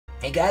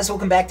Hey guys,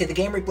 welcome back to The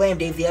Game Replay. I'm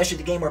Dave the Usher.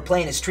 The game we're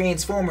playing is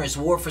Transformers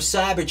War for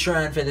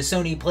Cybertron for the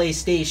Sony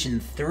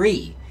PlayStation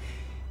 3.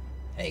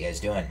 How you guys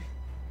doing?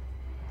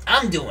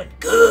 I'm doing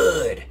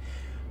good.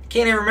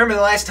 Can't even remember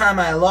the last time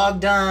I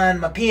logged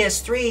on my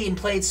PS3 and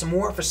played some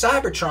War for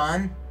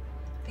Cybertron.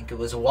 I think it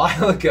was a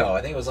while ago.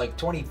 I think it was like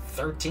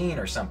 2013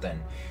 or something.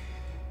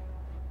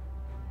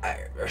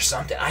 I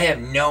have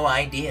no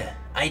idea.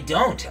 I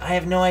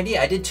have no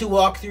idea. I did 2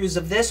 walkthroughs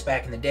of this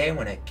back in the day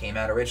when it came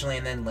out originally,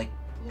 and then like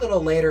a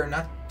little later,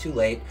 not too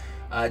late,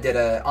 did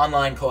an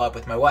online co-op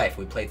with my wife.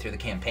 We played through the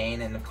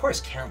campaign, and of course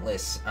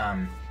countless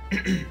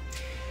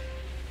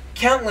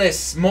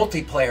countless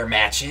multiplayer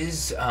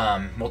matches,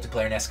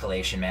 multiplayer and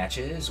escalation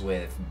matches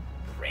with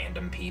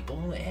random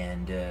people,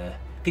 and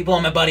people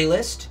on my buddy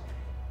list,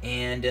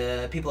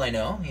 and people I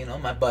know, you know,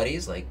 my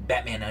buddies like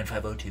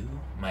Batman9502,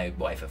 my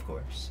wife of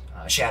course,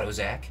 Shadow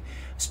Zach.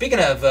 Speaking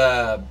of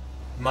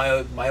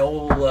my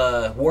old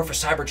War for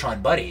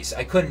Cybertron buddies,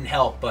 I couldn't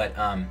help but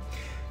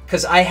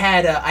because I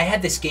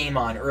had this game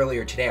on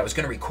earlier today. I was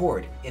going to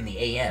record in the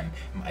AM.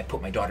 I put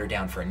my daughter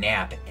down for a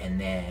nap, and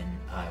then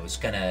I was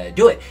going to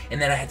do it.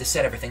 And then I had to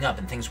set everything up,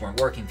 and things weren't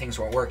working,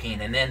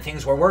 and then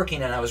things were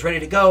working, and I was ready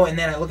to go, and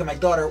then I look at my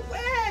daughter,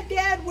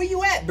 Dad, where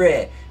you at,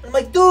 bruh? And I'm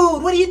like,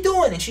 dude, what are you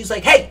doing? And she's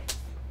like, hey,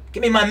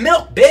 give me my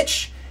milk,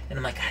 bitch. And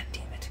I'm like, God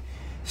damn it.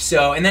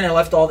 So, and then I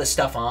left all this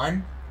stuff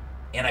on,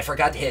 and I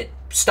forgot to hit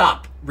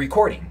stop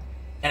recording.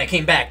 And I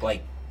came back,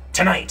 like,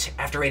 tonight,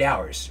 after 8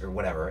 hours, or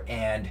whatever,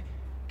 and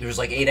there was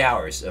like 8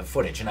 hours of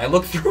footage, and I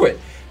looked through it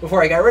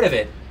before I got rid of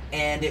it,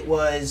 and it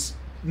was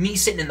me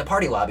sitting in the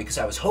party lobby because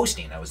I was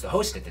hosting. I was the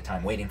host at the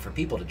time, waiting for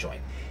people to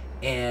join.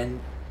 And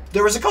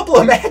there was a couple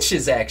of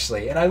matches,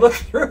 actually, and I looked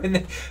through,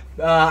 and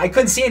I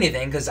couldn't see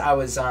anything because I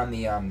was on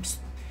the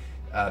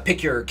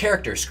pick your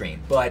character screen,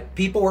 but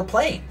people were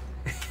playing.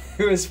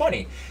 It was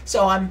funny.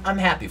 So I'm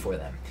happy for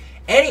them.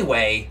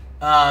 Anyway,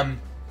 untech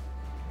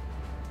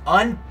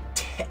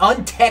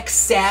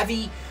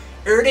savvy,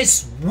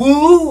 Ernest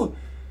Woo,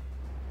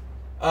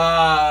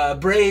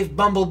 Brave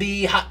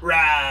Bumblebee, Hot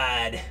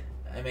Rod.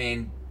 I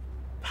mean,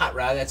 Hot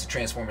Rod, that's a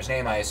Transformers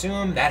name, I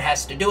assume. That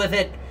has to do with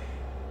it.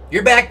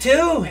 You're back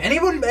too?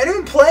 Anyone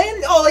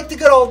playing? Oh, like the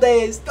good old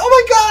days. Oh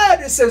my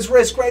god, it says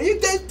Risk right.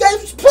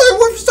 Dave's playing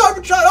War for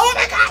Cybertron. Oh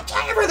my god,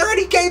 Dave, are there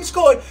any games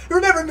going? You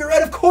remember me,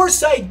 right? Of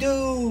course I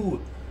do.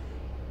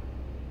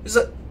 This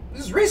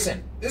is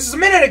recent. This is a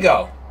minute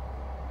ago.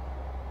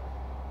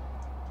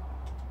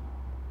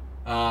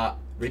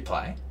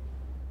 Reply.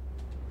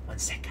 1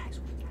 sec, guys.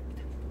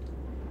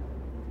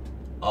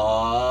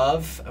 I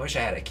wish I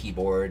had a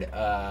keyboard.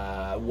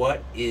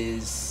 What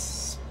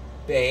is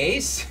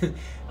space?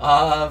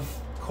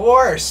 Of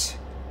course.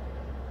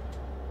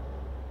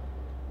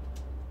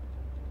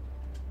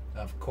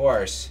 Of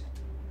course.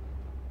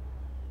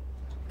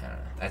 I don't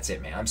know. That's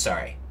it, man. I'm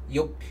sorry.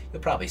 You'll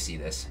probably see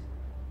this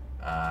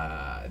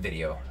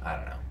video. I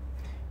don't know.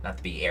 Not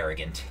to be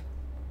arrogant,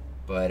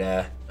 but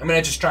I'm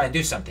gonna just try and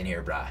do something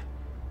here, brah.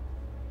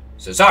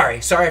 So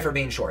sorry for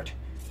being short.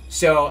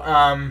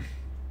 So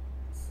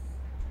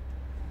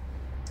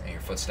your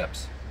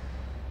footsteps.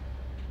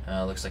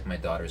 Looks like my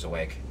daughter's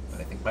awake, but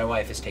I think my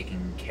wife is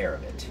taking care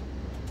of it.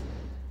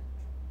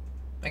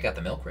 I got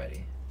the milk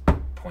ready.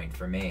 Point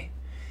for me.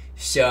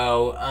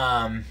 So,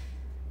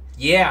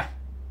 yeah.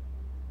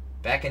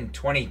 Back in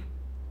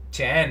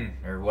 2010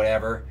 or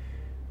whatever,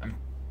 I'm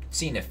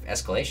seeing if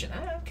Escalation.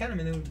 I'm kind of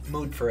in the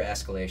mood for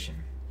Escalation.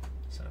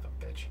 Son of a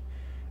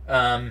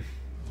bitch.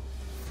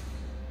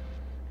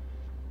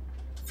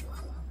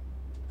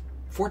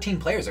 14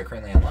 players are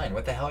currently online.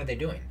 What the hell are they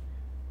doing?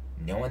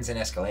 No one's in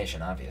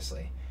Escalation,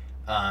 obviously.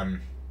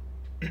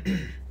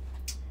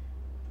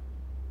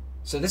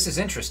 So this is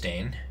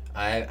interesting.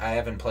 I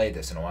haven't played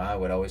this in a while. I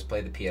would always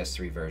play the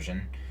PS3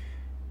 version.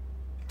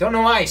 Don't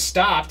know why I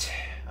stopped.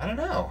 I don't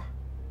know.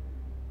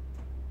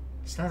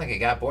 It's not like I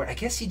got bored. I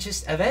guess you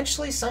just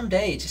eventually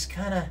someday you just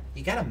kind of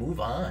you gotta move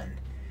on.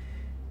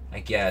 I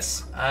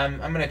guess I'm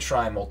gonna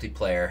try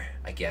multiplayer.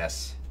 I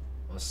guess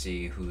we'll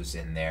see who's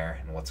in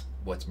there and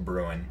what's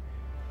brewing.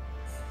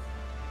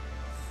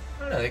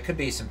 I don't know, there could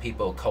be some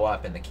people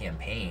co-op in the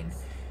campaign.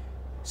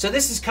 So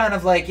this is kind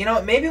of like, you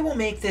know, maybe we'll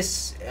make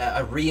this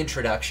a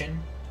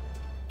reintroduction.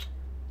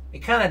 It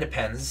kind of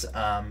depends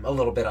a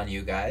little bit on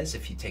you guys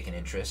if you take an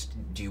interest.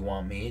 Do you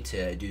want me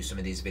to do some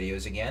of these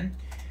videos again?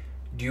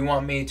 Do you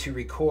want me to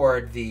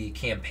record the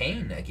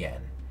campaign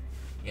again?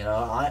 You know,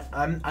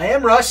 I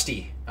am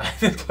rusty. I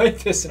haven't played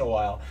this in a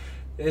while.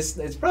 It's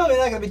probably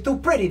not going to be too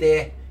pretty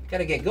there. Got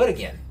to get good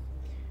again.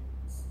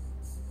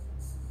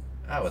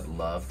 I would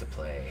love to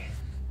play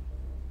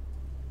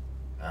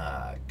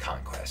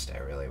Conquest. I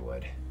really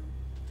would.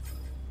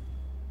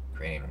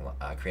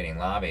 Creating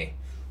lobby.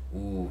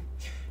 Ooh.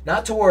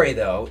 Not to worry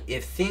though.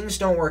 If things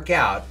don't work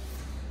out,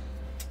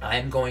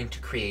 I'm going to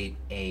create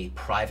a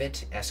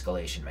private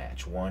escalation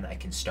match. One I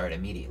can start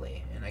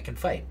immediately, and I can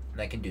fight,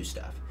 and I can do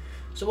stuff.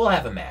 So we'll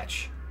have a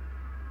match.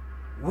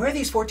 Where are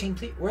these 14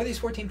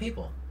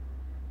 people?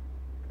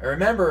 I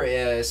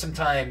remember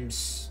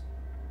sometimes,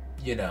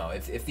 you know,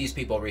 if these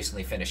people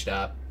recently finished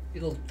up,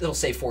 it'll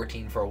say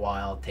 14 for a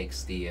while.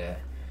 Takes the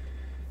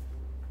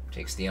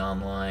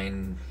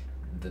online,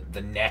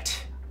 the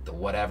net, the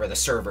whatever, the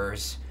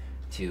servers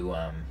to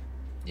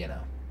you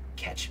know,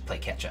 play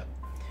catch up.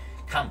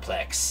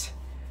 Complex.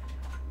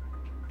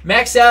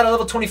 Maxed out at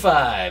level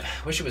 25.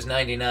 Wish it was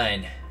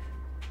 99.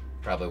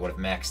 Probably would have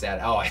maxed that.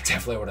 Oh, I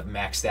definitely would have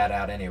maxed that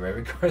out anyway,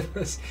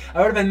 regardless. I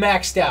would have been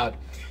maxed out.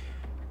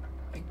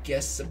 I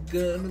guess I'm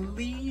gonna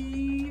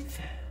leave.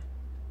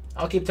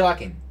 I'll keep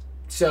talking.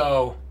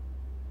 So,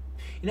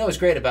 you know what's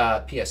great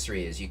about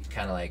PS3 is you can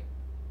kind of like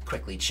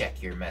quickly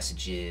check your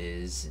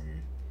messages,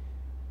 and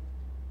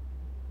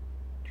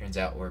turns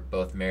out we're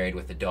both married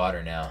with a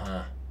daughter now,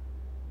 huh?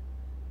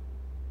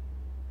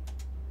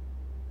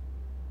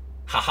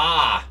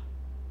 Haha!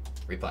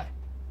 Reply.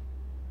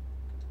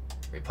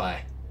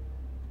 Reply.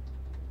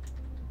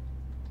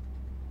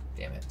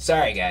 Damn it.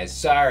 Sorry, guys.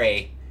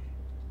 Sorry.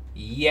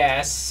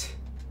 Yes.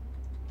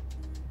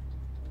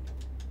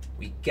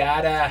 We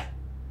gotta...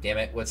 Damn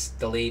it. What's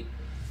delete?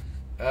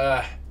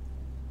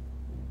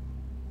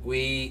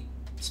 We...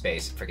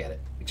 Space. Forget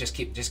it. Just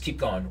keep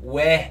going.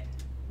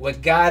 We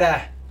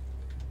gotta...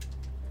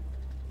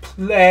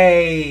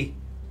 Play.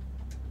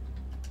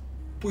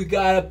 We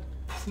gotta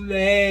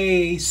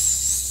play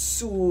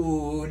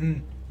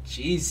soon.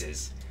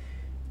 Jesus.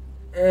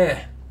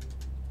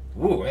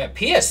 Ooh, man,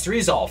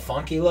 PS3's all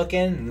funky looking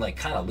and like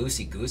kind of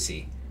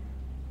loosey-goosey.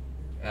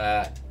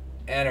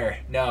 Enter.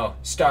 No.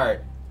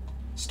 Start.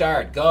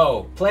 Start.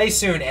 Go. Play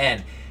soon,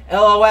 N.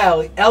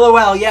 LOL.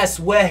 LOL, yes,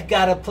 we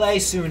gotta play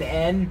soon,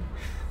 N.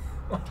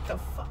 What the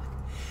fuck?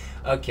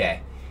 Okay.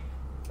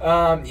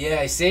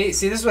 Yeah, see,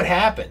 this is what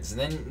happens.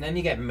 And then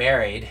you get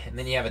married, and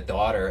then you have a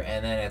daughter,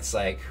 and then it's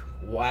like,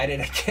 why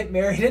did I get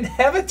married and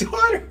have a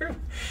daughter?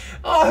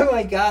 Oh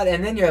my god.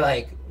 And then you're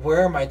like,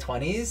 where are my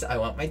 20s? I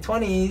want my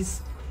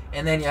 20s.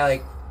 And then you're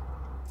like,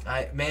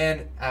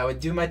 I would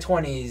do my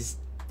 20s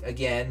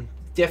again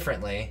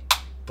differently,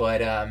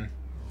 but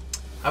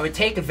I would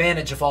take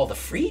advantage of all the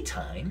free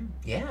time,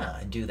 yeah,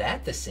 and do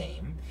that the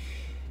same.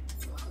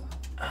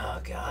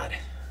 Oh god.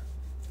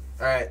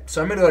 Alright,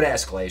 so I'm gonna go to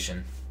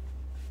Escalation.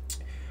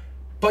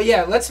 But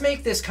yeah, let's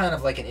make this kind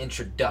of like an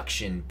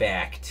introduction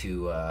back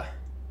to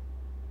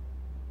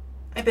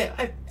I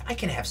bet I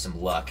can have some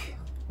luck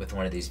with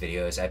one of these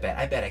videos. I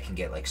bet I can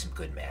get like some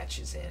good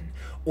matches in.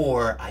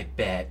 Or I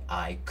bet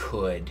I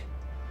could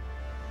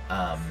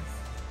I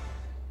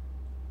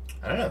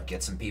don't know,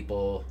 get some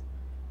people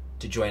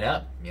to join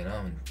up, you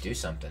know, and do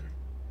something.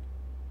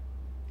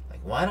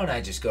 Like, why don't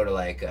I just go to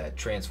like a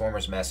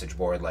Transformers message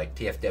board like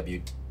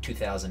TFW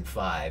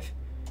 2005?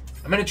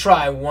 I'm gonna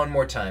try one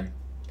more time.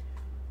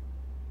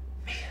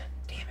 Man,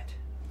 damn it.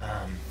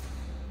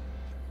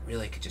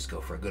 Really could just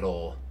go for a good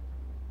old...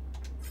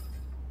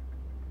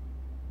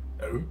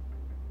 Oh?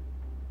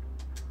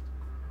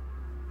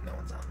 No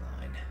one's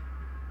online.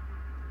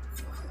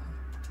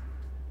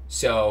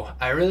 So,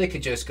 I really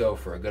could just go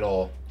for a good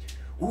old...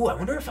 Ooh, I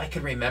wonder if I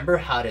could remember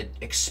how to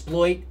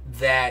exploit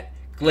that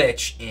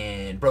glitch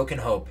in Broken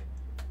Hope.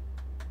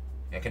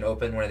 I can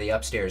open one of the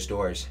upstairs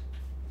doors.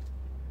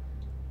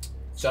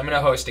 So I'm going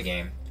to host a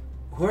game.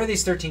 Who are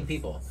these 13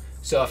 people?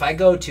 So if I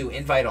go to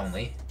invite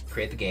only,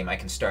 create the game, I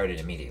can start it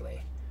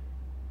immediately.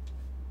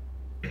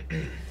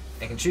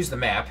 I can choose the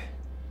map.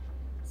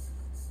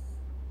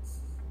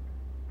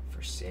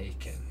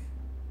 Forsaken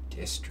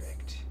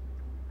District.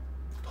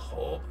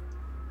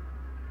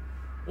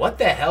 What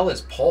the hell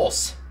is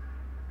Pulse?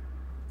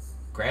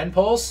 Grand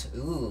Pulse?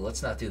 Ooh,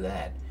 let's not do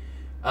that.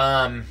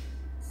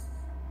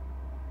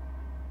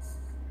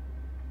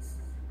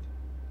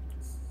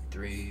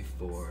 3,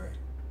 4.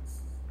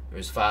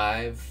 There's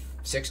 5,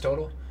 6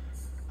 total.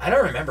 I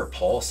don't remember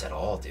Pulse at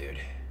all, dude.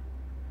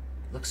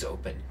 Looks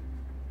open.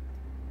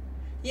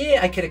 Yeah,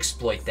 I could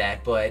exploit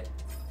that, but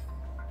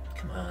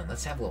come on,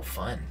 let's have a little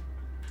fun.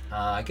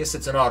 I guess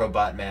it's an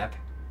Autobot map.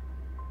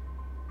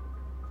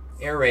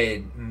 Air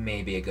Raid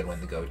may be a good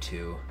one to go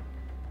to.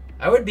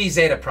 I would be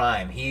Zeta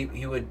Prime.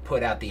 He would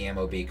put out the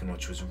ammo beacon,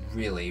 which was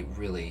really,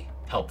 really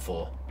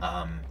helpful.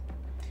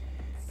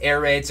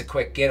 Air Raid's a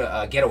quick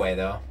getaway,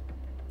 though.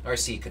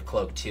 RC could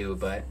cloak too,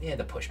 but yeah,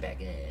 the pushback.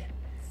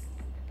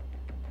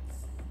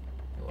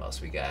 Who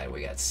else we got?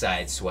 We got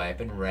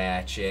Sideswipe and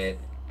Ratchet.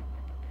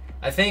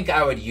 I think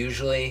I would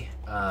usually,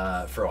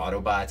 for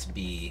Autobots,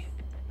 be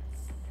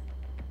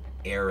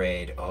Air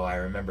Raid. Oh, I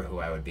remember who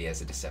I would be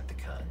as a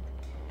Decepticon.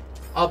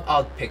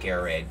 I'll pick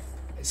Air Raid.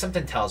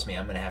 Something tells me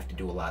I'm gonna have to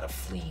do a lot of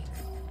fleeing.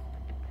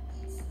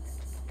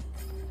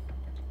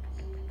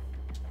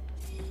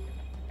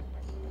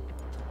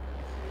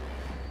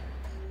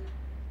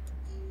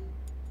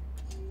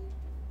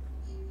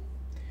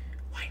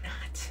 Why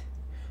not?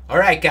 All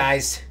right,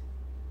 guys.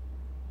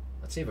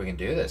 Let's see if we can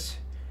do this.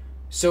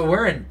 So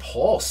we're in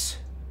Pulse.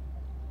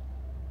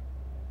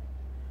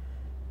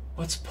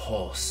 What's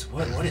Pulse?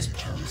 What is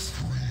Pulse?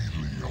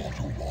 Freely,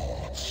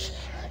 Autobots.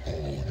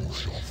 All you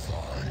shall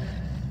find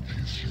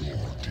is your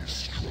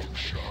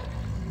destruction.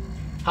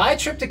 Hi,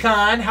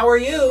 Trypticon. How are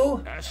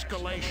you?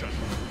 Escalation.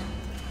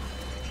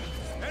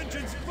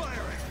 Engines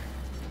firing.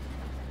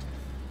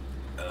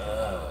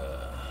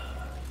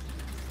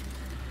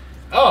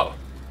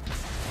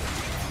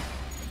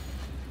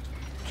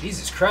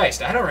 Jesus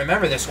Christ, I don't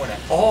remember this one at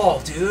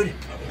all, dude.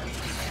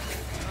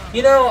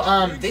 You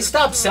know, they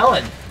stopped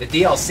selling the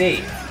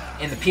DLC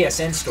in the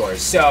PSN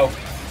stores, so...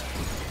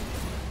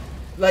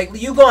 Like,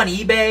 you go on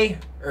eBay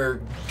or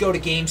go to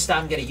GameStop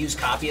and get a used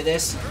copy of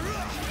this.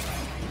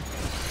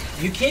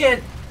 You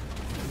can't...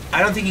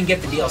 I don't think you can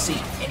get the DLC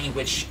any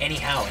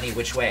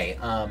which way.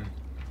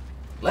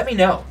 Let me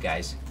know,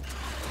 guys.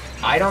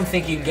 I don't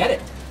think you can get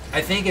it.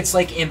 I think it's,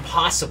 like,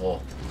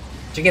 impossible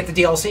to get the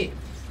DLC.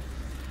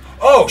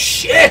 Oh,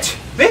 shit!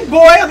 Big boy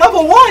on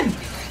level 1!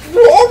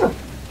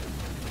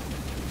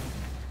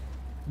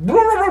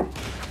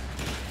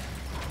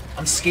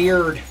 I'm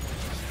scared.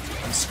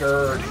 I'm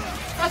scared.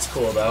 That's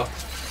cool, though.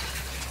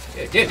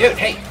 Dude,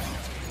 hey!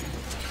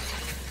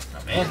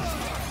 Oh, man.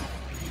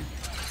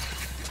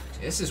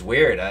 This is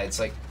weird. It's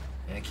like,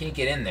 I can't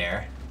get in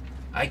there.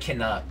 I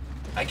cannot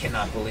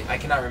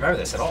remember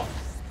this at all.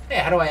 Hey,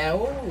 how do I...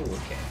 Oh,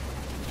 okay.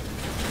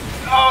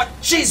 Oh,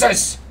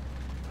 Jesus!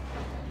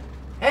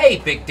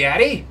 Hey, Big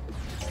Daddy!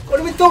 What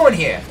are we doing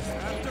here?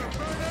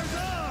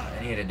 I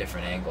need a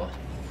different angle.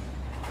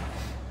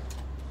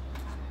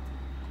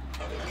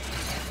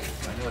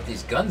 I know what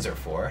these guns are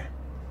for.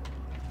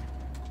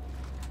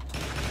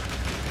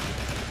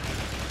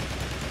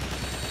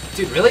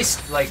 Dude, really?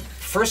 Like,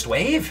 first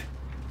wave?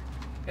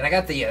 And I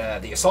got the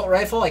assault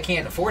rifle? I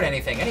can't afford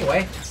anything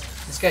anyway.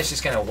 This guy's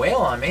just gonna wail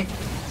on me.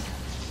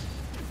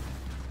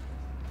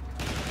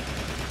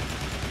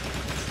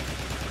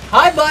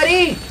 Hi,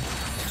 buddy!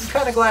 I'm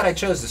kinda glad I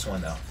chose this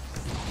one, though.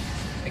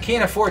 I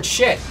can't afford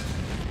shit.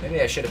 Maybe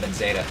I should have been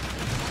Zeta.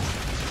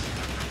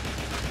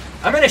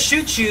 I'm gonna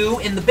shoot you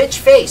in the bitch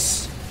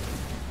face.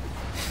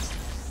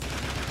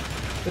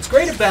 What's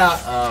great about...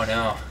 Oh,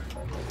 no.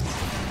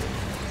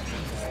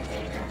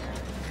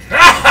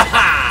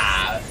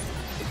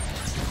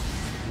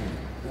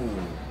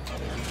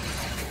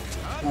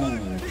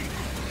 Ooh.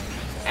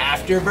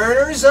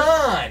 Afterburners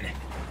on! I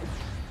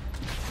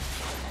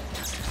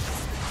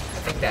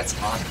think that's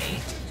on me.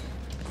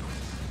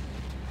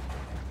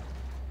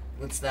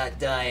 Let's not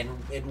die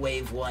in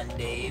wave 1,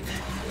 Dave.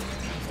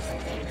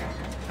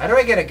 How do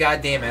I get a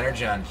goddamn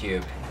Energon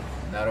cube?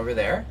 Not over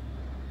there?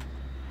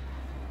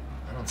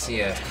 I don't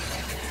see a...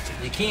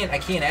 I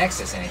can't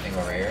access anything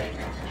over here.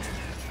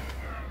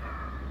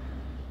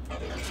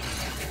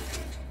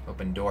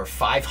 Open door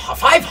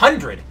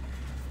 500!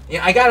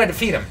 Yeah, I gotta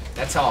defeat him.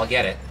 That's how I'll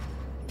get it.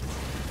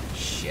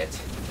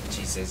 Shit.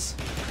 Jesus.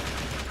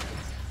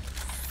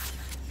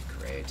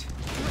 Great.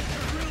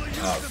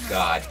 Oh,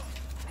 God.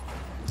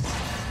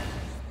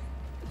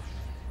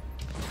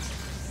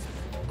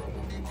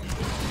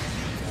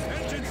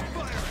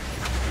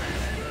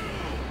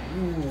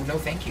 Ooh, no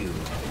thank you.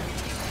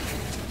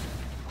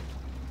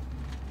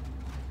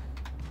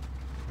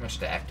 How much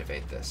to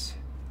activate this?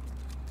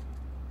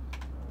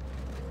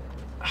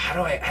 How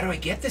do I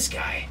get this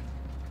guy?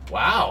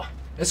 Wow,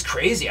 that's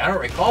crazy. I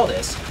don't recall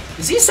this.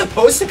 Is he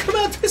supposed to come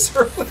out this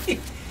early?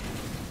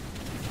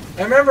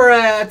 I remember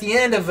at the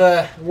end of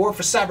War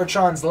for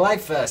Cybertron's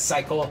life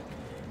cycle,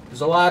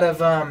 there's a lot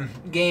of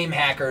game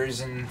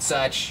hackers and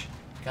such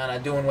kind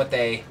of doing what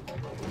they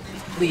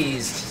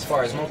pleased as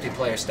far as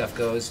multiplayer stuff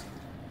goes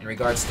in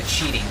regards to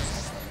cheating.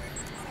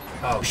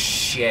 Oh,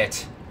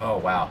 shit. Oh,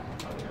 wow.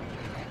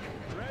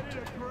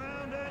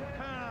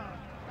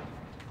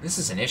 This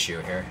is an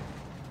issue here.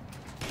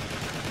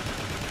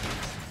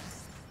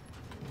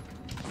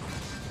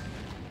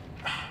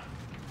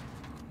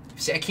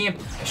 See, I can't...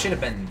 I should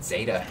have been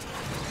Zeta.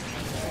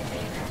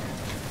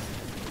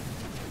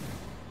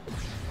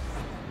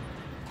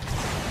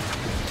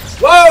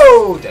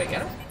 Whoa! Did I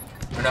get him?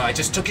 Oh, no, I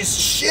just took his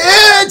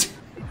shit!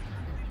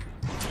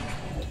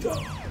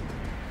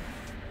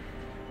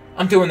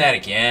 I'm doing that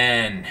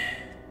again.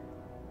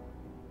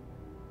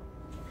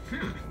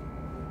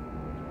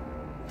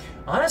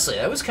 Honestly,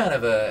 that was kind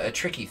of a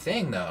tricky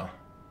thing, though.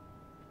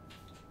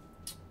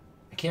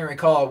 I can't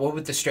recall what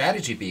would the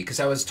strategy be, because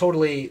I was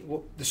totally...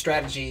 The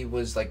strategy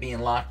was like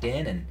being locked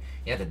in, and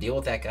you had to deal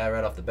with that guy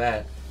right off the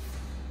bat.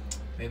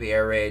 Maybe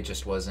air raid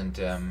just wasn't...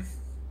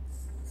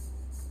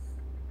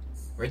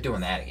 We're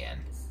doing that again.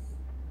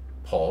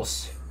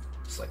 Pulse.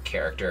 It's like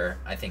character.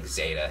 I think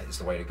Zeta is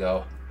the way to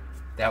go.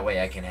 That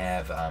way I can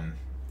have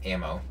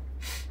ammo.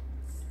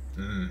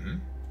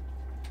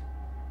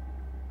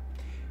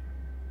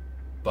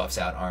 Buffs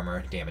out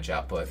armor, damage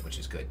output, which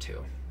is good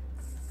too.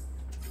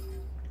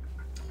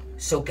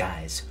 So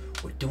guys,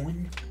 we're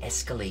doing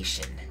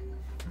Escalation.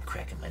 I'm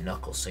cracking my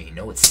knuckles so you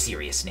know it's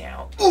serious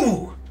now.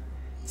 Ooh!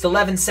 It's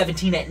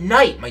 11:17 at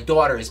night. My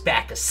daughter is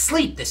back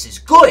asleep. This is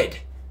good.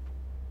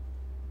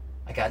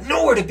 I got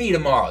nowhere to be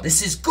tomorrow.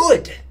 This is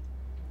good.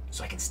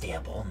 So I can stay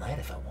up all night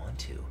if I want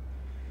to.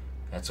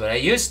 That's what I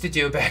used to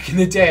do back in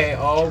the day.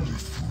 Oh,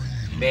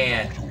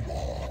 man.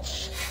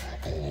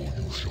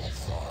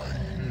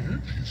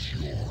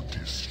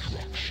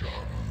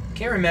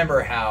 Can't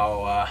remember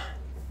how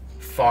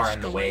far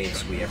in the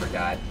waves we ever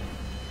got.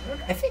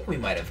 I think we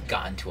might have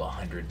gotten to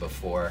 100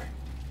 before.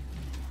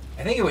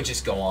 I think it would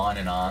just go on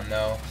and on,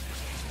 though.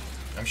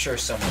 I'm sure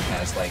someone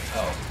has like,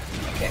 oh,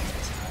 okay,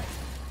 that's high.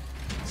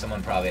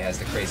 Someone probably has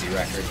the crazy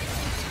record.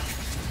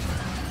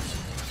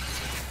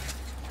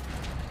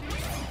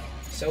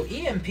 So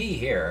EMP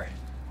here.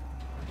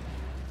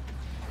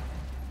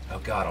 Oh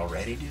god,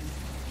 already, dude?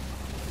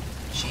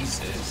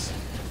 Jesus.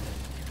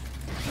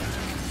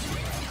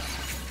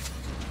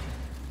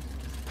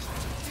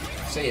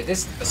 So yeah,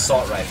 this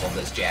assault rifle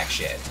does jack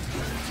shit.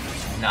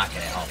 Not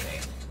gonna help me.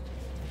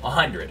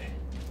 100.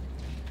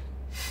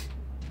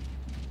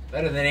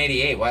 Better than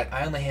 88. What?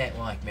 I only had...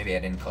 Well, maybe I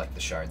didn't collect the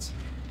shards.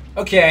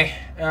 Okay,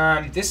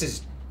 this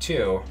is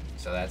 2,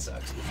 so that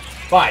sucks.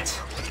 But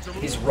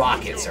his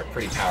rockets are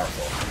pretty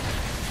powerful.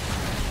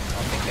 I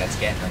don't think that's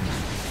getting him.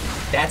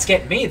 That's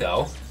getting me,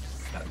 though.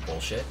 Kind of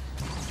bullshit.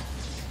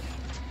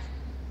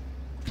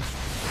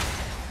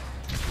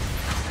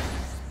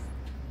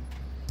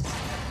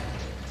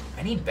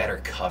 I need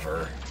better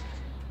cover.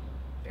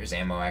 There's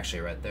ammo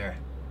actually right there.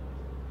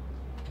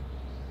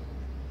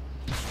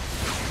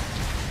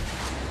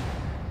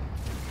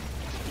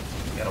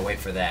 Gotta wait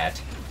for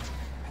that.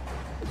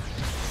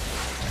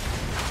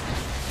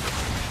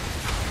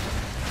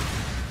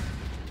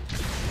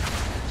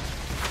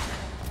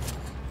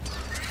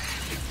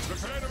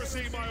 Prepare to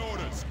receive my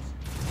orders.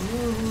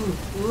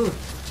 Ooh.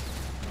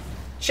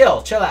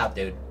 Chill out,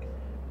 dude.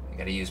 I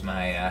gotta use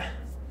my,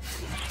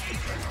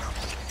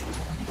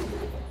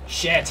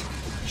 Shit!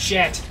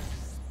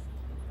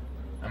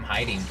 I'm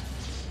hiding.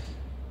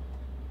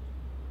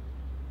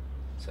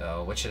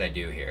 So, what should I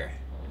do here?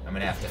 I'm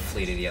gonna have to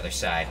flee to the other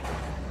side.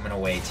 I'm gonna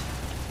wait.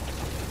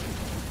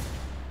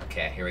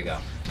 Okay, here we go.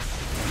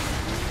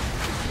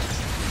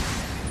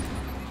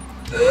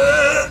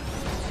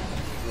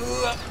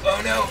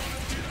 Oh no!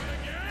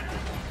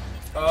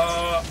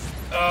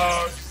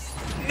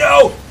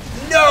 No!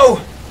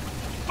 No!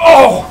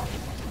 Oh!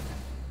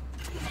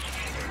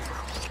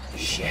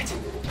 Shit.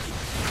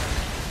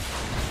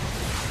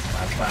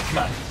 Come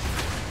on.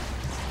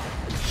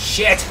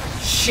 Shit!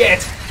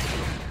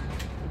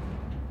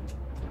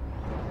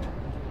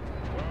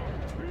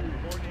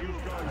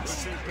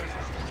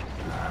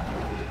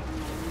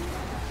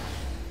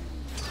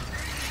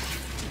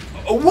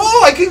 Oh,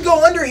 whoa! I can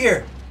go under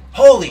here!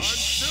 Holy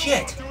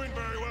shit!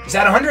 Is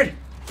that 100?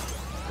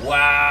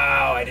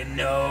 Wow, I didn't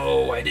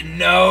know!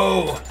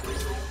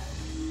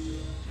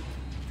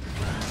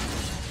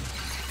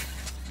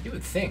 You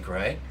would think,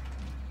 right?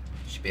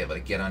 Should be able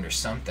to get under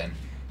something.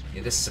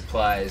 Yeah, this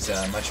supplies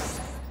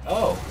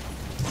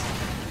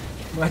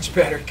much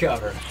better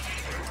cover.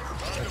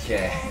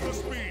 Okay.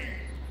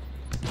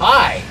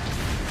 Hi!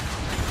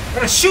 I'm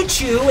gonna shoot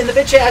you in the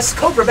bitch-ass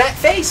Cobra Bat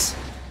face!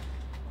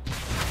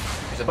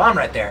 There's a bomb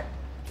right there.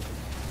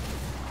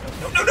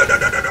 No!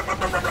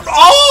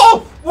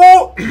 Oh!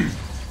 Whoa!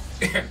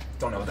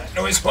 Don't know what that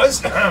noise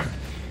was. Come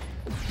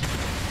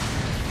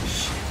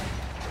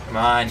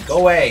on, go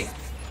away.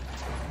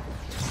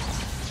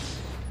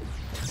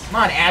 Come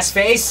on, ass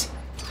face.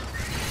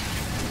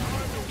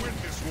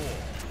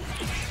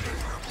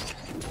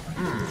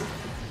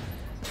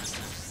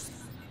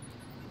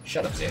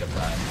 Shut up, Zeta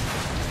Prime.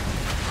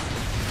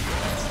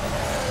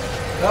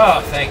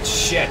 Oh, thank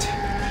shit.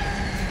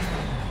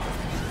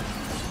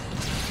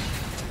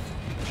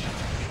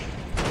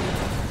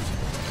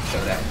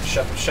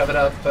 Shove it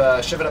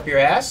up your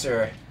ass,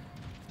 or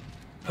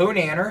poo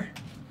nanner.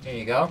 There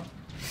you go.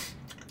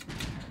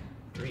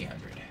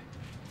 300.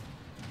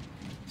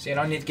 So you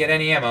don't need to get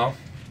any ammo.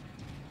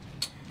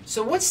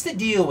 So what's the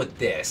deal with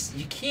this?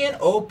 You can't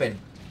open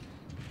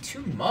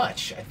too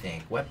much, I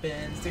think.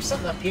 Weapons. There's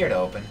something up here to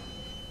open.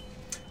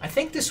 I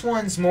think this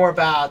one's more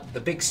about the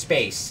big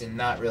space and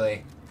not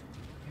really...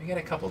 We got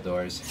a couple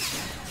doors.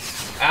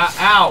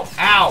 Ow!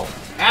 Ow!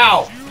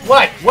 Ow!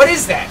 What? What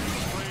is that?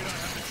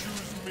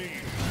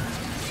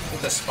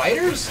 The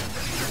spiders?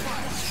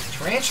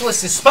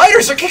 Tarantulas'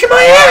 spiders are kicking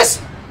my ass!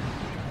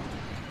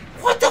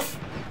 What the f...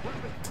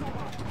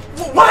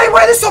 Why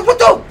are there so... What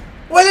the...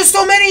 Why are there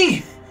so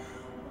many?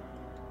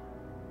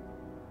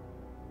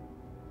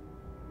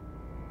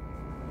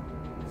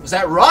 Was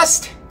that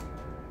rust?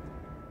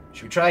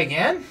 Should we try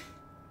again?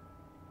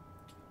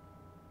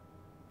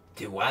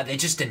 Dude, wow, they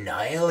just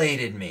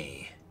annihilated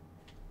me.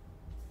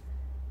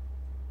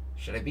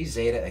 Should I be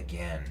Zeta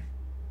again?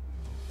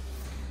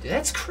 Dude,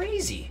 that's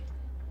crazy.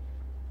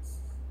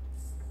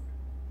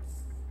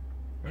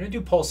 We're gonna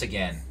do Pulse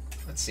again.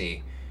 Let's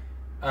see.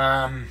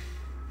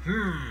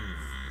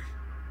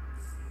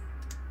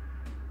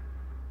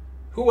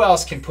 Who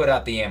else can put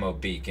out the ammo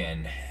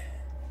beacon?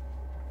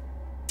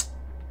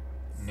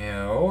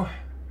 No.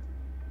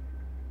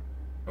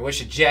 I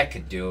wish a jet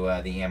could do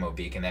the ammo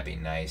beacon. That'd be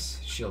nice.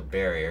 Shield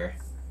barrier.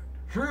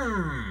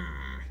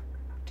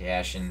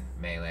 Dash and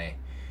melee.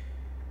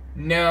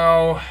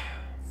 No.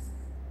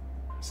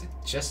 Is it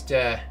just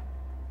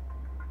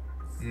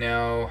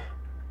no.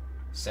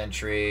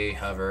 Sentry,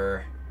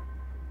 hover.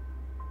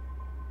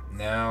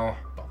 No.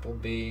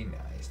 Bumblebee. No,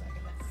 he's not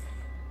gonna.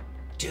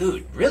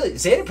 Dude, really?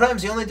 Zeta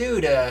Prime's the only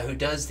dude who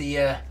does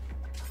the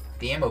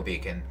ammo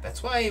beacon.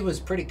 That's why he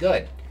was pretty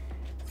good,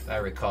 if I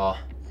recall.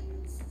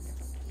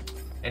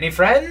 Any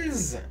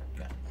friends?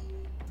 No.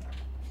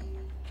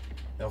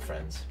 No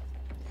friends.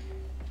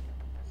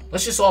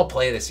 Let's just all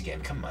play this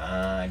again. Come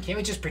on. Can't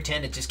we just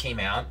pretend it just came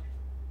out?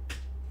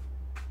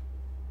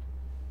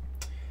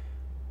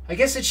 I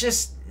guess it's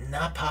just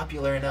not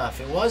popular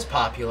enough. It was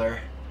popular.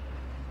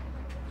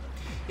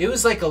 It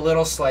was like a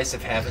little slice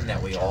of heaven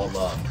that we all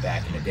loved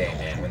back in the day,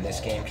 man, when this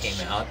game came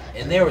out.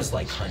 And there was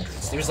like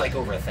hundreds. There was like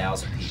over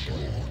 1,000 people.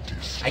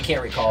 I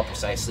can't recall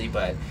precisely,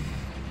 but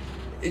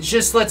it's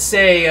just, let's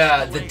say,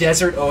 the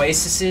desert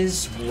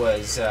oases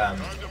was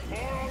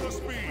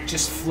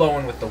just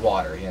flowing with the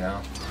water, you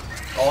know?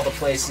 All the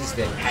places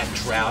that had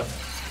drought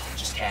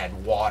just had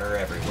water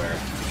everywhere,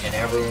 and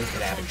everyone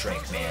could have a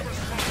drink, man.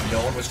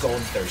 No one was going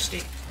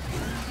thirsty.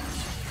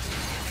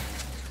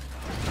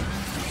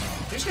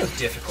 There's no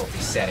difficulty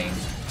setting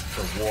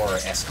for war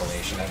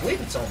escalation. I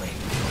believe it's only...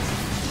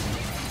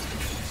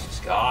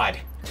 God.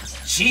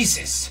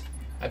 Jesus!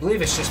 I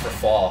believe it's just for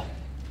fall.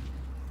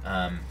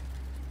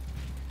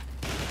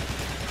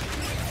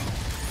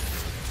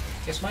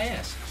 Kiss my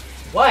ass.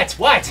 What?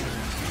 What?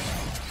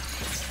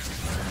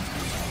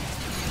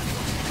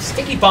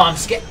 Sticky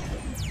bombs, get...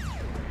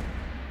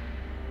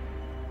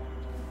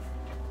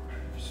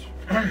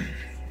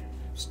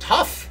 It's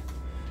tough.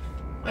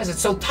 Why is it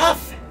so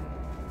tough?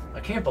 I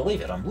can't believe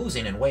it. I'm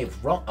losing in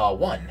wave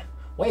one.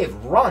 Wave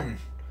run.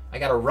 I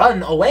gotta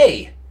run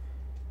away.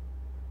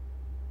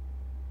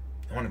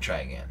 I want to try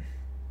again.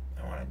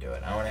 I want to do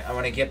it. I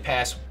want to get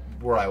past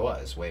where I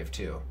was, wave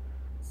 2.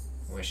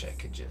 Wish I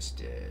could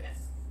just...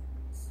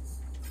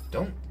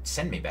 Don't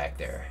send me back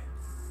there.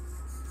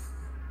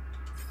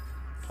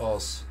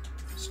 Pulse.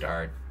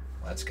 Start.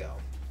 Let's go.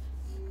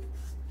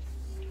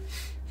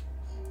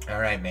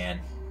 Alright, man.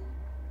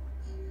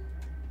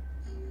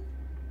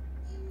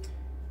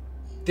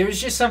 There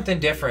was just something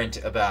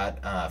different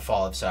about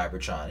Fall of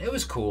Cybertron. It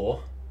was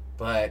cool,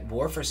 but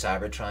War for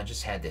Cybertron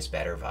just had this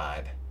better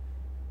vibe.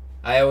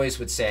 I always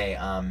would say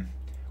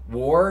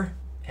War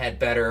had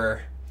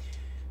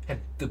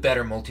the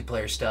better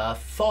multiplayer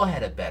stuff. Fall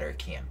had a better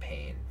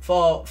campaign.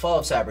 Fall of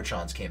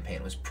Cybertron's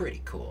campaign was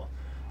pretty cool.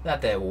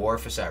 Not that War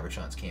for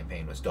Cybertron's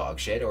campaign was dog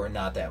shit, or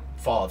not that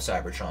Fall of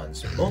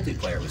Cybertron's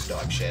multiplayer was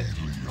dog shit.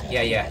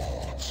 Yeah.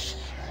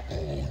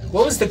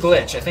 What was the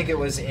glitch? I think it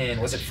was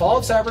it Fall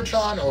of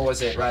Cybertron, or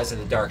was it Rise of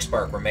the Dark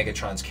Spark, where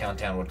Megatron's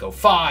countdown would go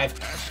 5,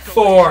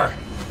 4,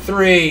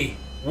 3,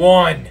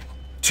 1,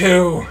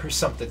 2, or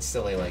something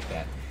silly like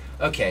that.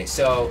 Okay,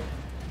 so...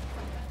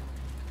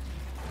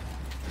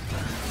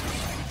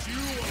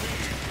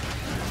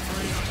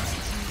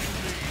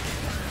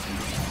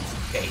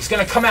 Okay, he's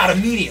gonna come out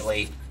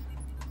immediately.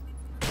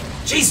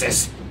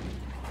 Jesus!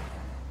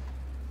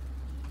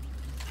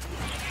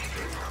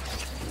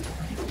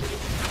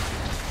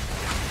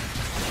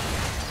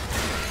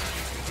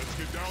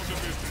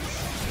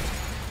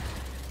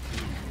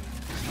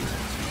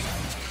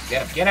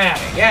 Get out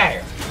of here! Get out of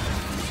here!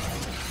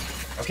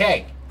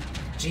 Okay.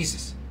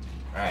 Jesus.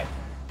 Alright.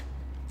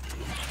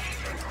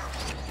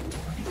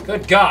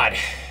 Good God.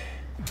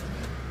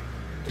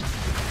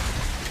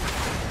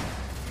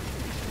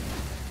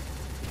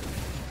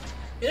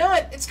 You know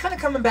what? It's kind of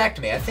coming back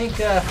to me. I think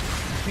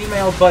me and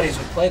my old buddies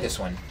would play this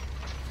one.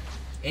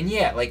 And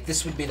yeah, like,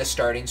 this would be the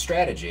starting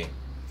strategy.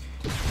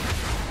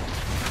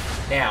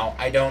 Now,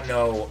 I don't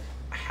know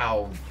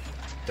how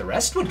the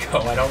rest would go.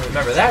 I don't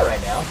remember that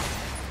right now.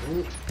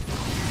 Ooh.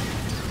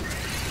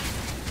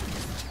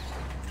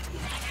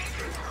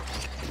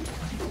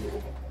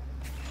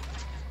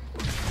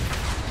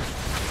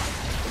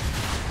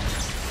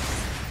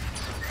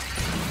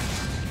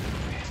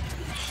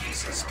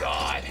 Jesus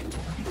God.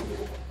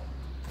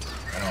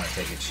 I don't want to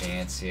take a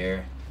chance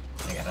here.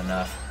 I got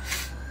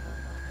enough.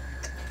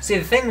 See,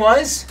 the thing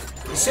was,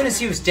 as soon as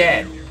he was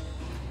dead,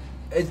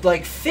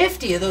 like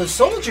 50 of those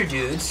soldier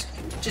dudes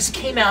just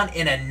came out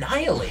and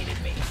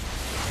annihilated me.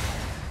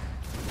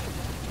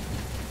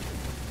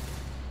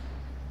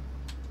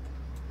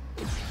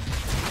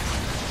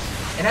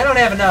 And I don't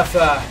have enough,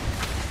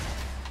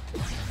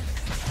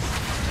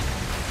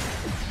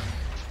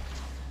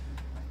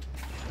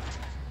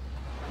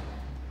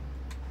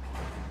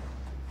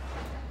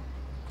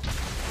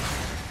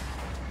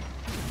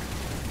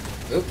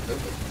 Oop.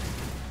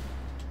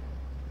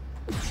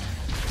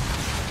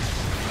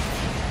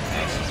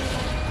 Nice.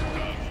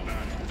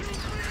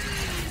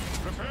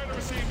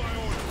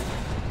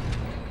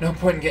 No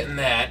point in getting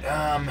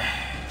that.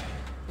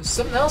 Is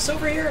something else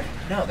over here?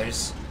 No,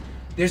 there's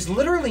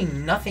literally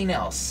nothing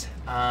else.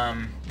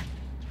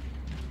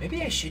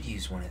 Maybe I should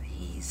use one of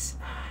these.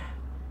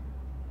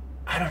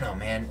 I don't know,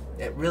 man.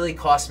 It really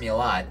cost me a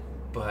lot,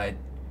 but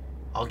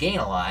I'll gain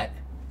a lot.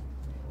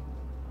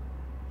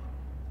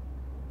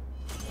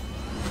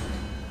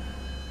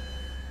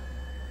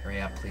 Hurry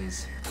up,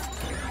 please.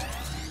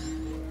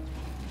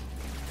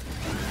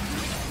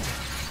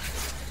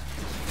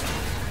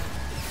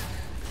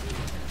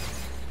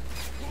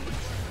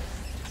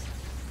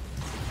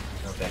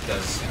 Hope that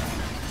does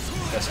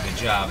a good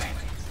job.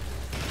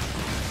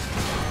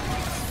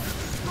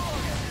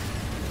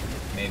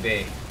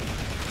 Maybe.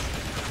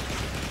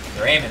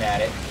 They're aiming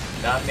at it,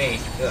 not me.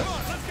 Ugh.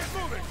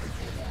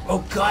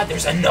 Oh God,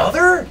 there's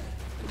another?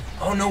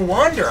 Oh, no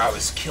wonder I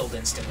was killed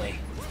instantly.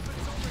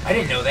 I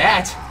didn't know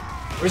that.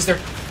 Where's there...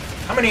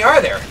 How many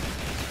are there? I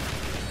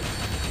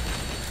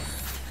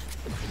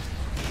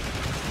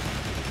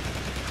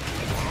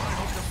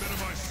hope to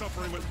minimize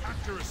suffering with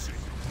accuracy.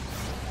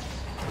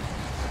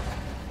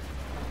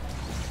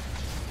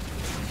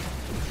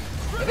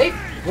 Are they...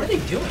 What are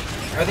they doing?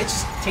 Are they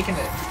just taking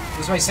the...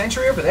 Was my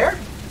sentry over there?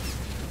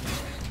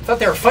 I thought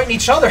they were fighting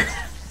each other.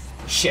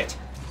 Shit.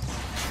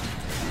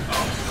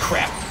 Oh,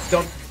 crap.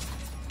 Don't...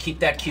 Keep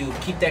that cube.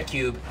 Keep that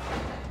cube.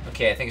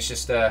 Okay, I think it's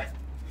just the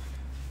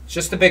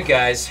big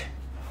guys.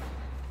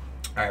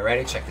 Alright,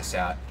 ready? Check this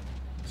out.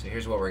 So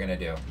here's what we're gonna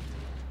do.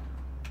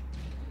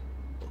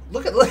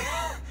 Look.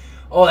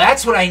 Oh,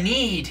 that's what I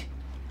need.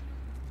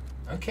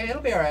 Okay,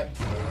 it'll be alright.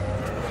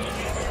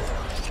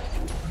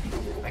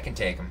 I can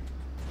take him.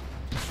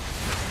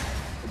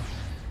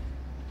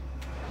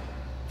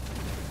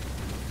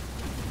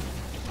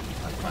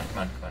 Come on, come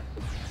on, come on.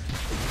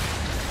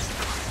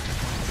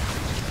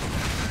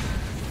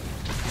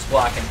 He's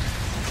blocking.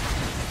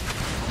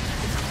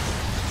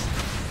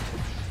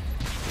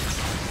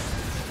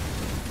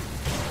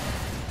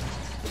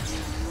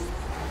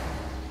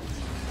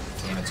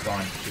 Damn, it's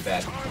gone. Too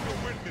bad. Time to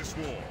win this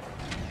war.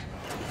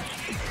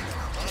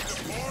 Time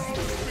to borrow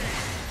speed.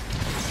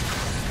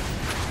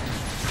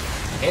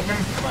 Hit him?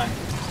 Come on.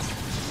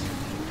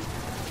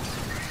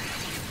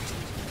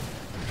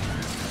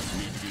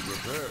 Need to be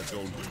repaired,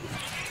 don't we?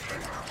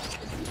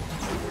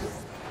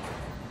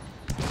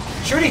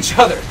 Shoot each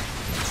other!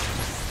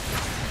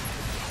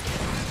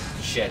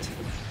 Shit.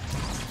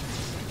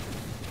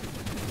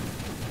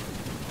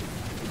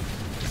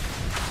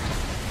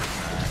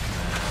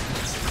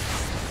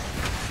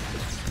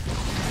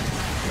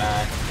 Come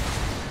on.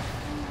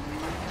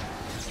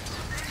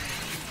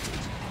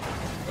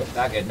 Oh,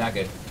 not good, not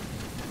good.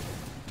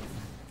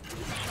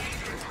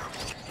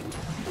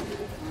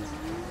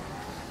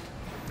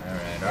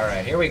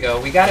 Alright, here we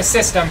go. We got a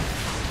system.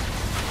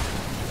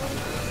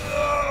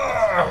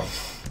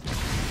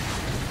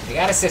 We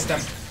got a system.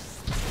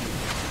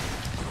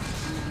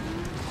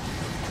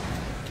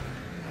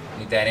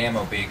 Need that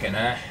ammo beacon,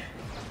 huh?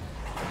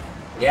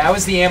 Yeah, I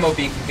was the ammo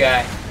beacon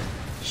guy.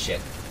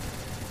 Shit.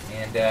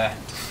 And,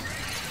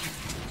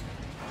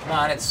 come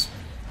on, it's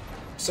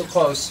so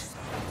close.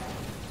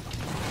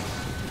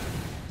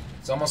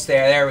 It's almost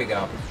there. There we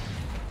go.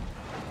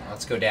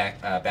 Let's go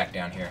back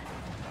down here.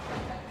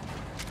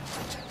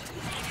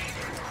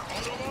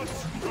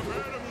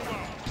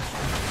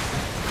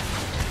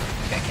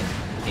 I can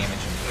damage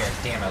him here.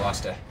 Damn, I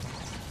lost a...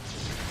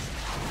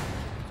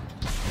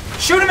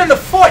 Shoot him in the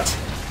foot!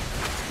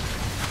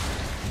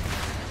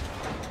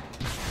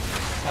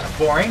 Kind of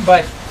boring,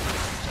 but...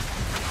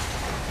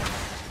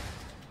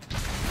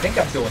 I think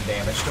I'm doing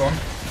damage to him.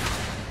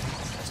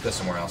 Let's go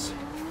somewhere else.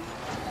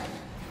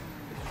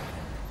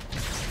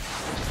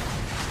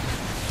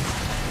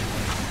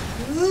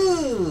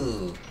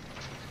 Ooh!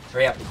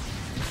 Hurry up.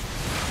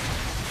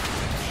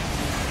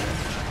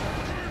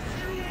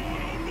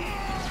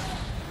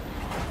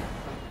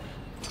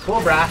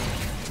 Cool, brah.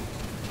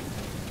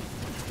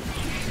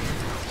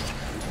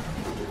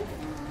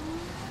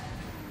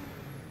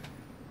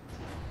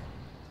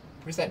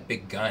 Where's that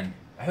big gun?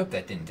 I hope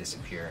that didn't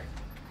disappear.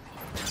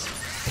 Let's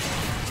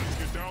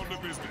get down to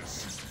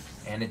business.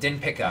 And it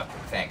didn't pick up.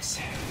 Thanks.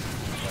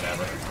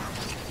 Whatever.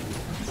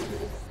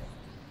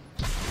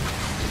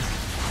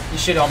 You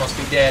should almost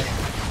be dead.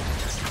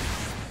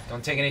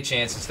 Don't take any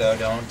chances, though.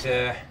 Don't,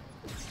 you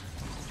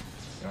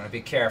want to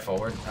be careful.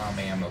 Oh,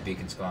 my ammo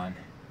beacon's gone.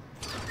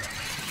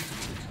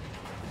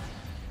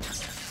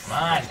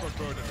 Come on.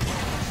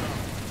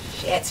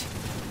 Shit.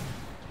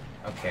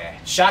 Okay.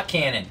 Shot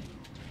cannon.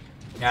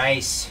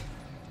 Nice.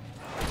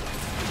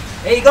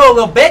 There you go,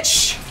 little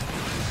bitch.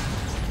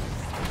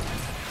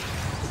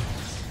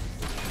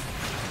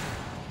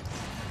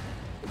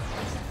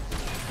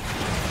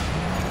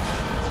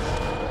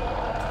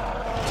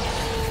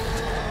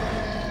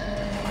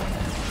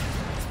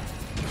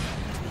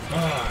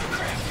 Oh,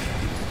 crap.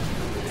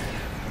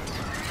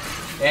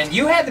 And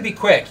you had to be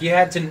quick. You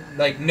had to,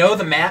 like, know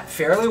the map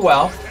fairly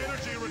well,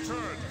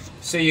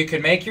 so you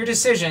could make your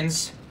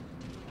decisions.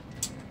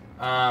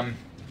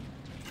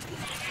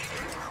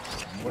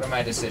 What are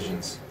my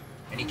decisions?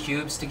 Any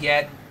cubes to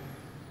get?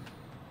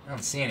 I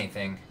don't see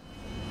anything.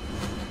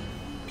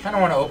 Kind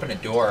of want to open a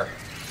door.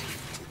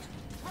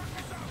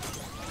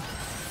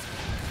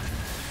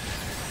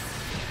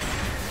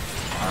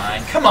 Come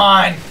on, come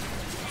on!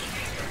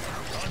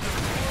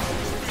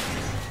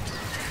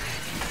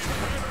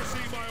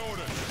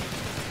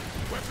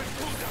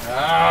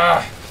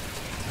 Ah!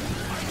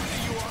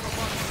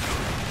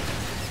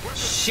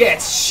 Shit!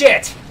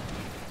 Shit!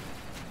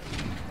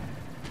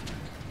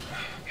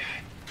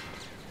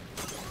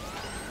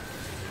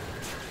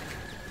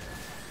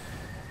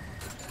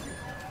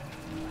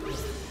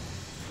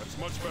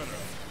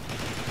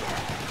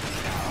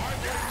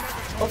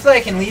 Hopefully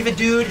I can leave a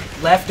dude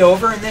left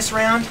over in this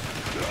round.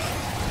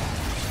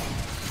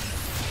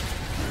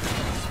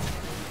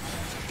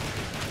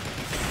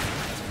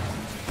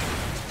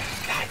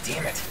 God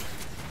damn it.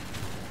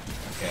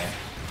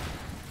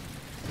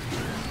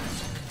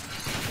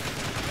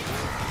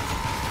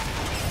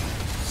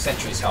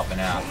 Sentry's helping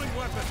out.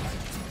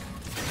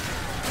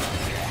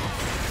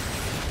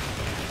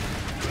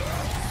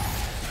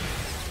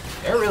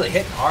 They're really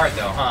hitting hard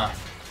though, huh?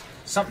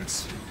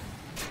 Something's...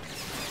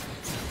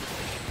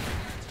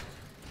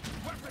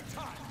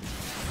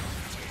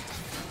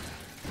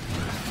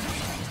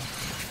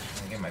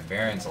 I'll get my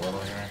bearings a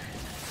little here.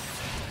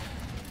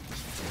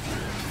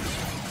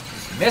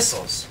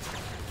 Missiles!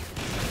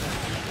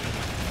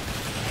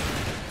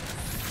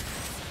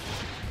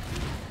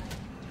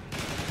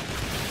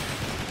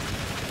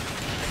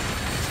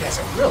 These guys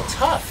are real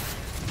tough.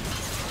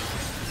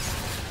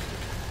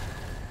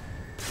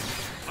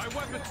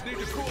 Need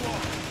to cool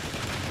off.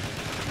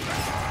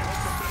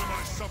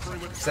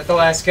 Is that the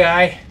last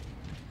guy? I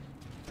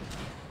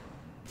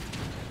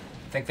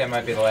think that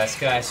might be the last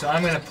guy. So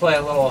I'm gonna play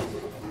a little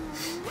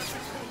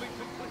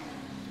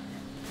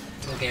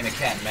game of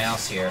cat and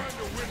mouse here.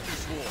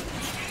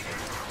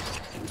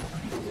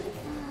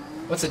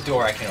 What's a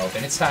door I can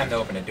open? It's time to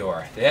open a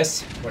door.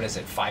 This? What is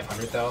it?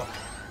 500 though?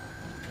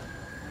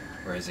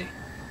 Where is he?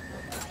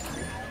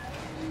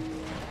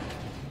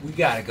 We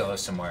gotta go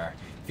somewhere.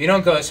 If you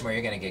don't go somewhere,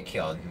 you're gonna get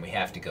killed, and we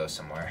have to go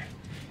somewhere.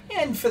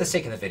 And for the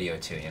sake of the video,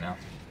 too, you know?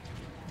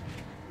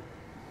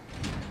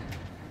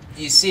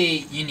 You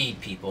see, you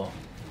need people.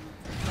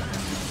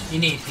 You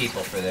need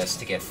people for this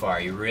to get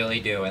far. You really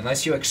do.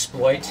 Unless you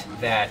exploit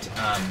that,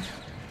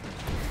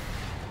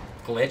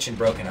 glitch in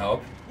Broken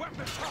Hope,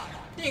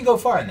 you can go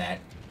far in that.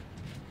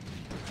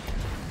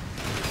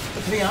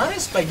 But to be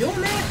honest, by doing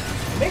that,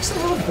 it makes it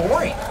a little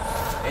boring.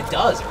 It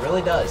does. It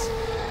really does.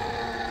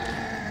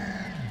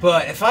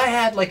 But if I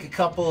had like a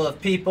couple of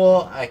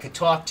people I could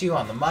talk to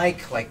on the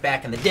mic, like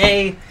back in the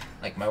day,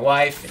 like my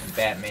wife and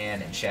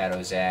Batman and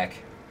Shadow Zach,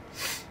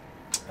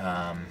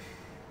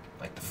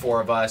 like the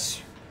four of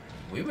us,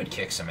 we would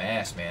kick some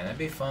ass, man. That'd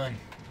be fun.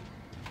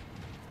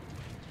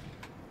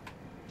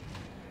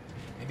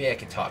 Maybe I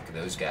could talk to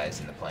those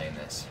guys into playing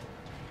this.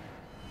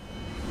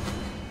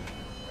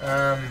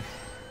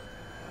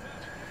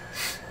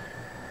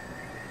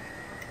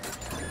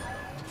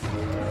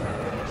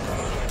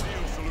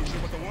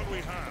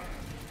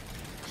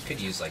 Could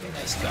use like a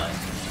nice gun,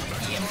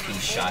 EMP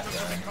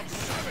shotgun.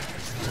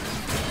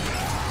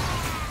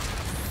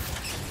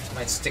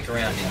 Might stick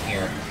around in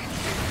here.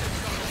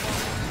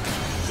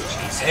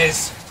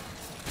 Jesus!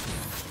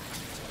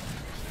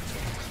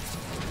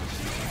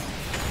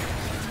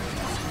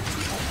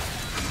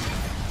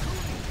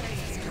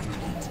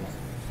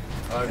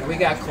 Oh, do we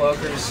got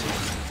cloakers?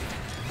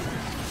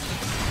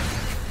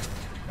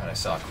 Thought I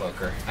saw a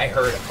cloaker. I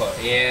heard a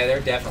cloaker. Yeah, they're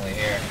definitely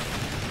here.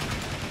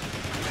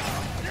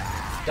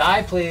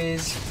 Die,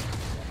 please.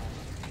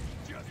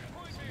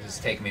 This is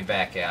taking me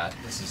back out.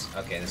 This is...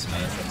 Okay, this is my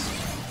entrance.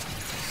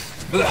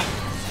 Ugh.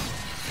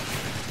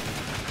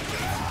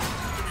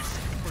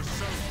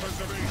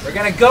 We're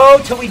gonna go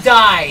till we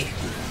die.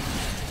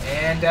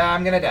 And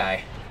I'm gonna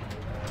die.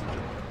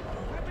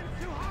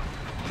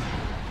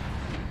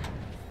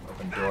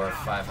 Open door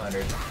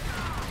 500.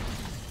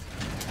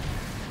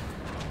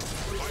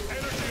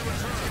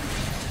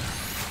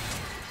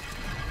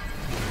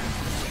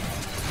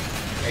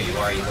 There you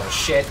are, you little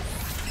shit.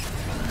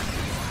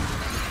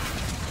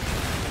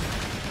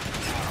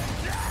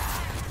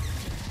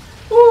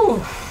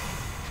 Woo!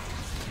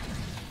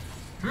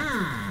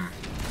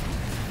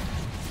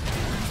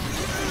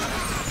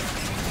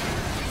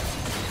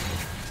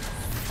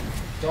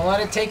 Don't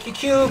let it take your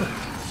cube.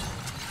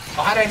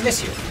 Oh, how did I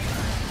miss you? I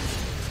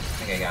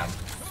think I got him.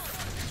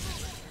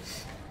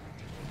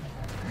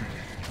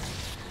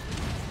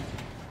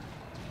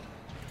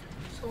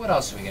 So what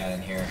else do we got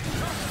in here?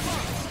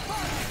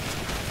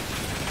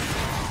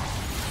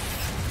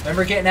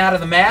 Remember getting out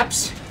of the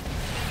maps?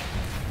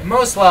 In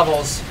most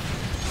levels,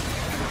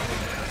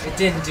 it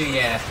didn't do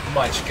you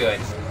much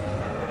good.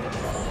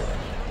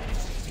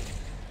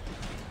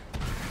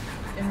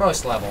 In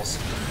most levels.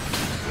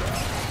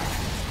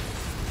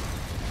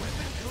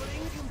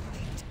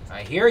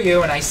 I hear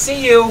you and I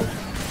see you!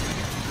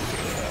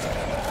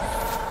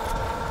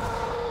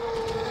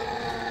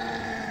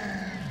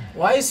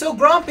 Why are you so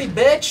grumpy,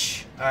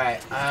 bitch?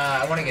 Alright,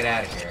 I want to get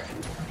out of here.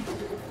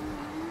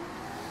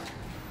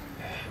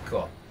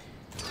 Cool.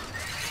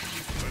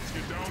 Let's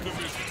get down to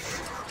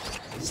business.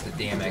 This is the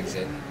damn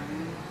exit.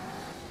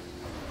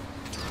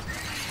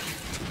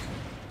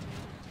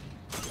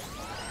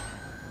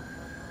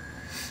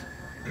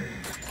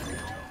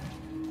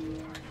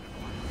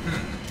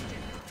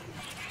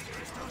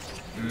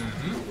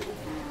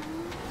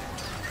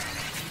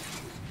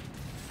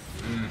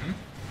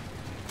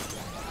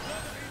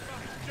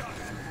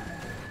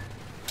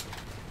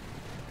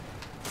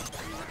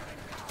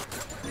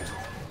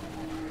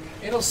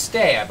 It'll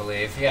stay, I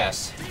believe,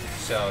 yes.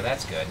 So,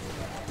 that's good.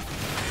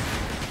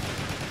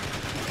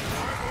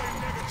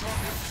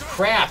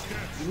 Crap!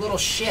 You little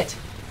shit!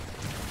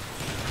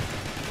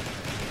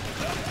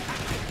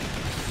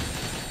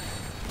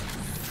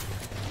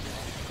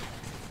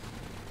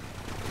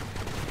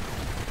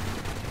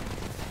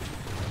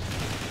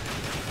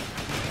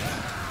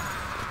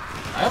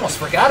 I almost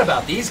forgot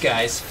about these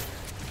guys.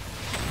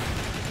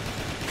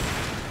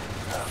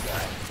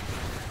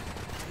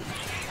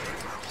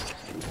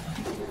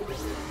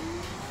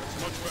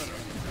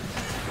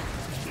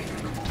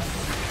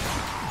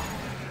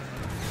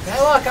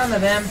 luck onto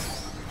them.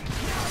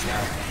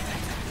 No.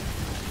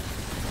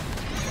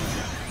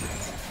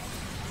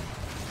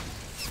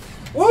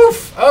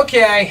 Woof!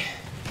 Okay.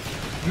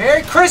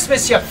 Merry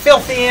Christmas, you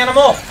filthy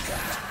animal!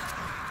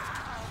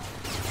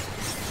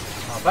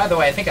 Oh, by the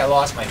way, I think I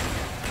lost my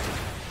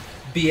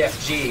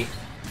BFG.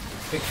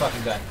 Big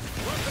fucking gun.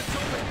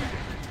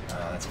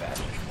 Oh, that's bad.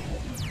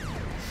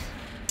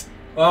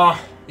 Oh,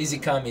 easy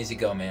come, easy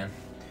go, man.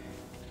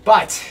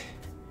 But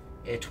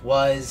it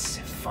was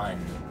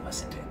fun,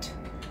 wasn't it?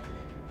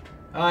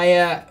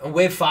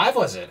 Wave 5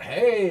 was it?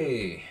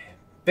 Hey!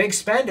 Big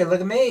spender,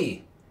 look at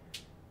me!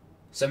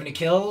 70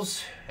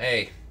 kills?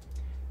 Hey,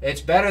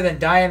 it's better than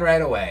dying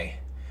right away.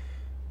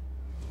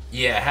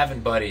 Yeah,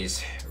 having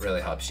buddies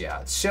really helps you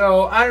out.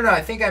 So, I don't know,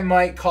 I think I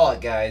might call it,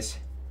 guys.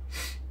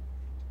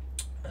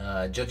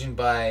 Judging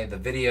by the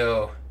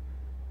video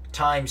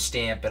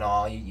timestamp and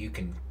all, you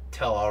can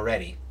tell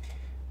already.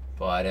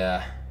 But,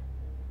 I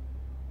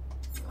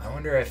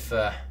wonder if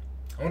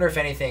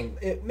anything...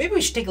 Maybe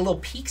we should take a little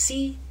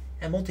peek-see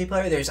at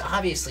multiplayer. There's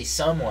obviously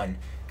someone,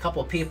 a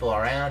couple people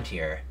around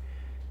here.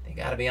 They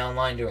gotta be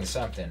online doing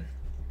something.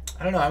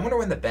 I don't know, I wonder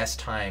when the best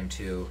time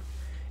to...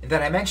 And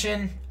then I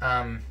mentioned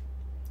PS3,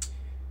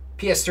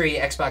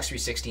 Xbox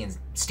 360, and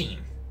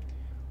Steam.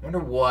 I wonder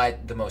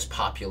what the most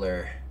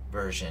popular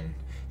version...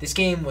 This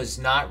game was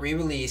not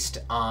re-released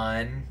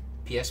on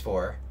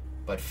PS4,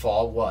 but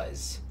fall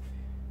was.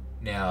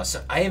 Now,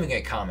 so I even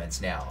get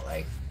comments now,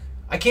 like,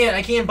 I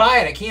can't buy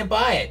it, I can't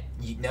buy it.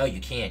 No,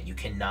 you can't. You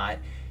cannot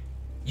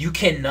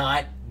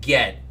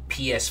get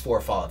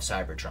PS4 Fall of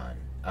Cybertron.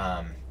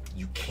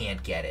 You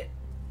can't get it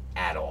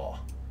at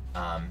all.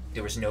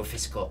 There was no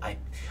physical...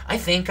 I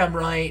think I'm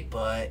right,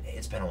 but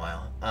it's been a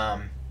while.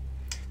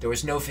 There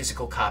was no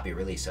physical copy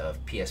release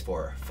of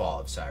PS4 Fall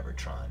of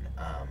Cybertron.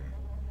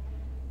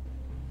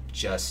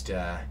 Just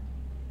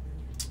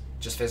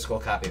physical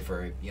copy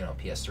for, you know,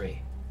 PS3.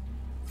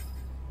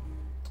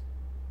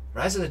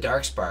 Rise of the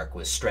Darkspark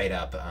was straight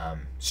up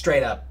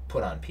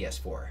put on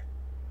PS4.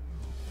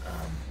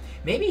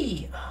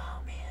 Maybe, oh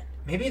man,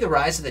 maybe the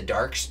Rise of the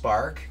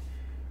Darkspark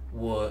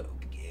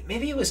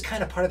maybe it was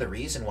kind of part of the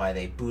reason why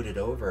they booted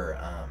over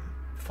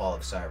Fall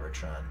of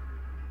Cybertron.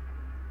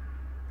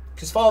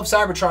 Because Fall of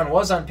Cybertron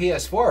was on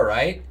PS4,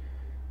 right?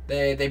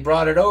 They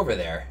brought it over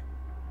there.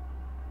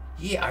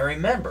 Yeah, I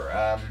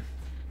remember.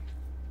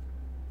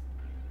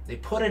 They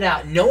put it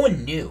out. No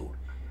one knew.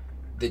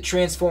 The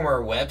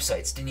Transformer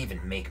websites didn't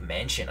even make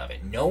mention of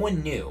it. No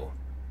one knew.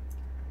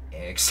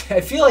 I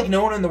feel like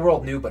no one in the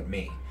world knew but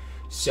me.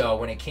 So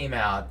when it came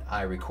out,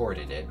 I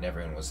recorded it, and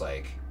everyone was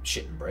like,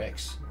 shitting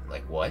bricks.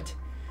 Like, what?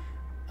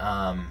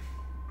 I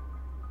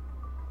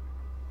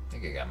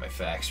think I got my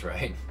facts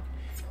right.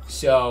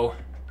 So,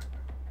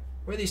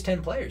 where are these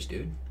 10 players,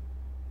 dude?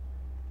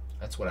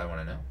 That's what I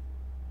want to know.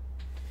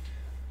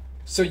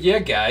 So yeah,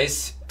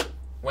 guys,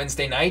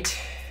 Wednesday night,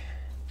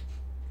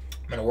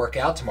 I'm gonna work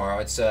out tomorrow.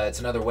 It's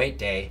another weight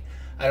day.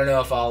 I don't know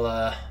if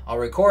I'll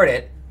record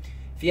it.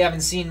 If you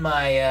haven't seen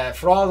my,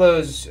 for all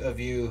those of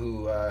you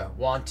who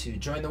want to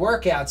join the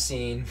workout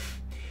scene,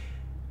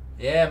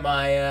 yeah,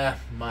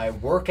 my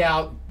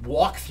workout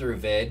walkthrough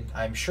vid,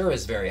 I'm sure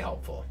is very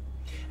helpful.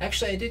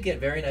 Actually, I did get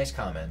very nice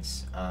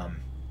comments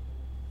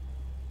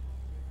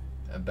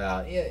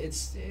about, yeah,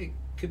 it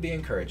could be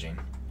encouraging.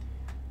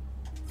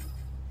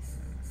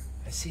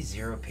 I see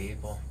 0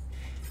 people.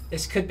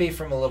 This could be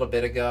from a little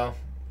bit ago.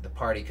 The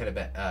party could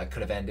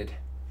have ended.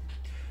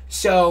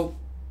 So,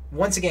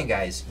 once again,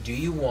 guys, do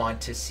you want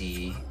to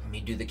see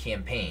me do the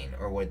campaign,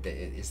 or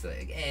it's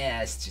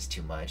just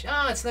too much?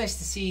 Oh, it's nice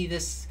to see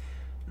this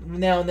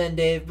now and then,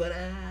 Dave, but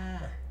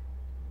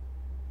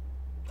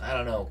I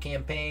don't know,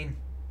 campaign.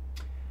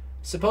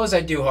 Suppose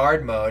I do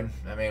hard mode.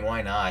 I mean,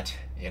 why not?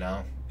 You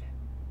know,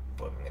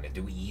 but I'm gonna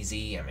do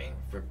easy. I mean,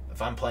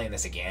 if I'm playing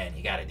this again,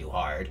 you got to do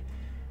hard.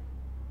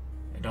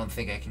 I don't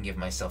think I can give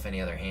myself any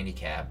other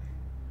handicap.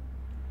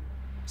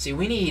 See,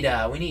 we need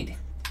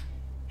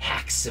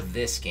hacks of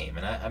this game,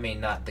 and I mean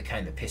not the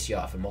kind that piss you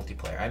off in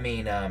multiplayer. I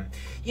mean,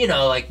 you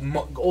know, like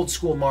old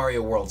school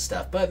Mario World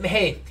stuff. But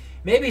hey,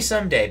 maybe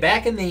someday.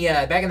 Back in the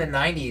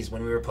 '90s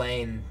when we were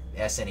playing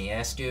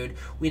SNES, dude,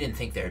 we didn't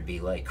think there'd be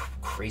like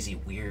crazy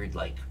weird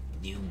like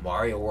new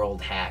Mario World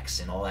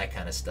hacks and all that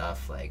kind of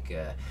stuff, like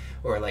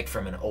or like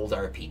from an old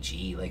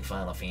RPG like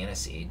Final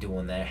Fantasy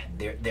doing their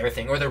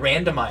thing, or the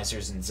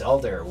randomizers in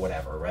Zelda or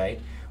whatever,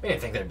 right? We didn't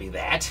think there'd be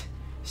that.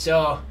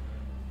 So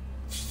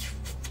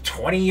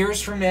 20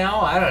 years from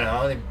now, I don't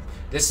know.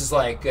 This is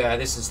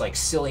like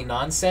silly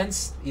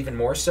nonsense. Even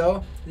more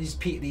so, these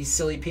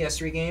silly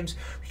PS3 games,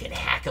 we can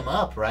hack them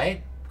up,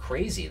 right?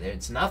 Crazy.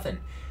 It's nothing.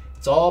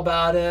 It's all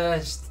about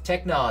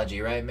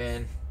technology, right,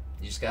 man?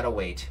 You just gotta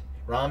wait.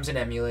 ROMs and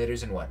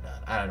emulators and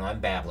whatnot. I don't know.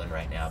 I'm babbling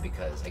right now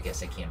because I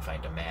guess I can't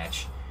find a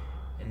match,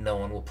 and no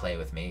one will play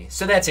with me.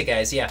 So that's it,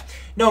 guys. Yeah,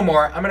 no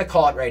more. I'm gonna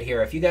call it right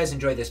here. If you guys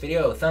enjoyed this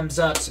video, thumbs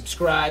up,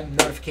 subscribe,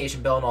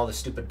 notification bell, and all this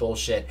stupid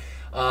bullshit.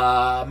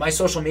 My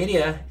social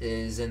media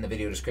is in the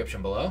video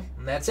description below.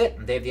 And that's it.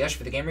 I'm Dave the Usher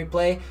for the Game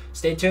Replay.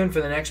 Stay tuned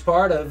for the next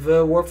part of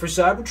War for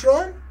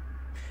Cybertron.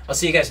 I'll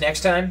see you guys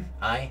next time.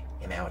 I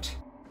am out.